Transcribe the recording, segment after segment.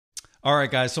All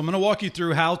right, guys, so I'm going to walk you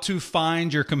through how to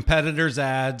find your competitors'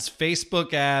 ads,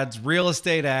 Facebook ads, real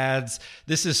estate ads.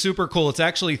 This is super cool. It's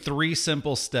actually 3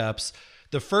 simple steps.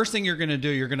 The first thing you're going to do,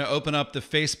 you're going to open up the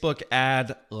Facebook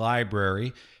ad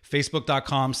library,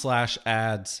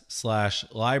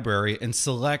 facebook.com/ads/library, and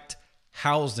select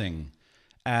housing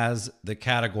as the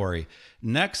category.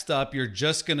 Next up, you're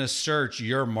just going to search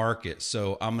your market.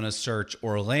 So I'm going to search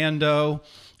Orlando,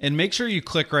 and make sure you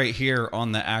click right here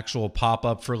on the actual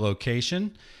pop-up for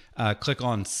location. Click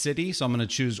on city. So I'm going to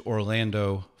choose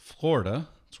Orlando, Florida.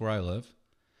 That's where I live.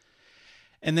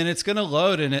 And then it's going to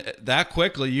load, and that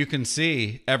quickly you can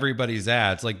see everybody's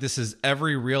ads. Like, this is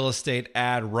every real estate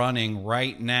ad running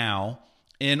right now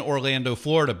in Orlando,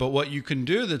 Florida. But what you can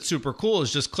do that's super cool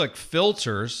is just click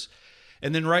filters.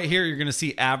 And then right here, you're going to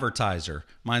see advertiser.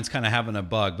 Mine's kind of having a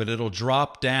bug, but it'll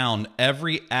drop down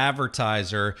every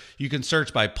advertiser. You can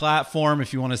search by platform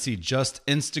if you want to see just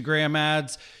Instagram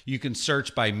ads. You can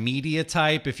search by media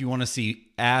type if you want to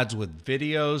see ads with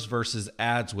videos versus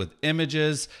ads with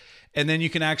images. And then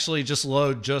you can actually just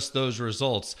load just those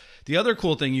results. The other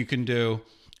cool thing you can do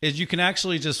is you can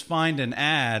actually just find an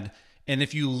ad. And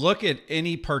if you look at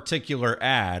any particular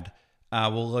ad,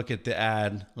 we'll look at the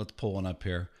ad. Let's pull one up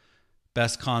here.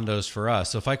 Best condos for us.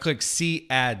 So if I click see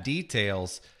ad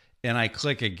details and I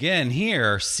click again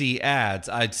here, see ads,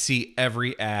 I'd see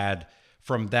every ad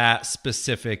from that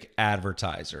specific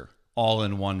advertiser all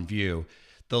in one view.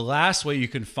 The last way you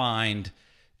can find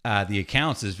the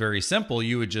accounts is very simple.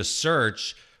 You would just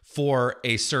search for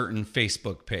a certain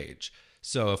Facebook page.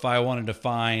 So if I wanted to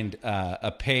find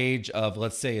a page of,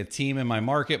 let's say, a team in my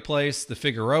marketplace, the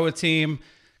Figueroa team,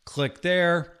 click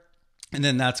there. And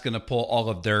then that's going to pull all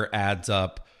of their ads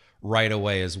up right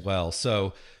away as well.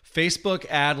 So Facebook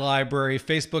ad library,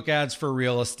 Facebook ads for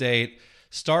real estate.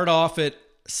 Start off at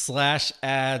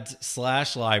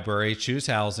 /ads/library, choose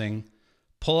housing,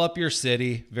 pull up your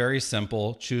city, very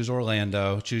simple, choose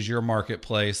Orlando, choose your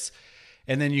marketplace.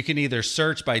 And then you can either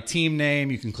search by team name,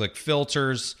 you can click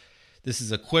filters. This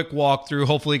is a quick walkthrough.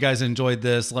 Hopefully you guys enjoyed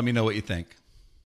this. Let me know what you think.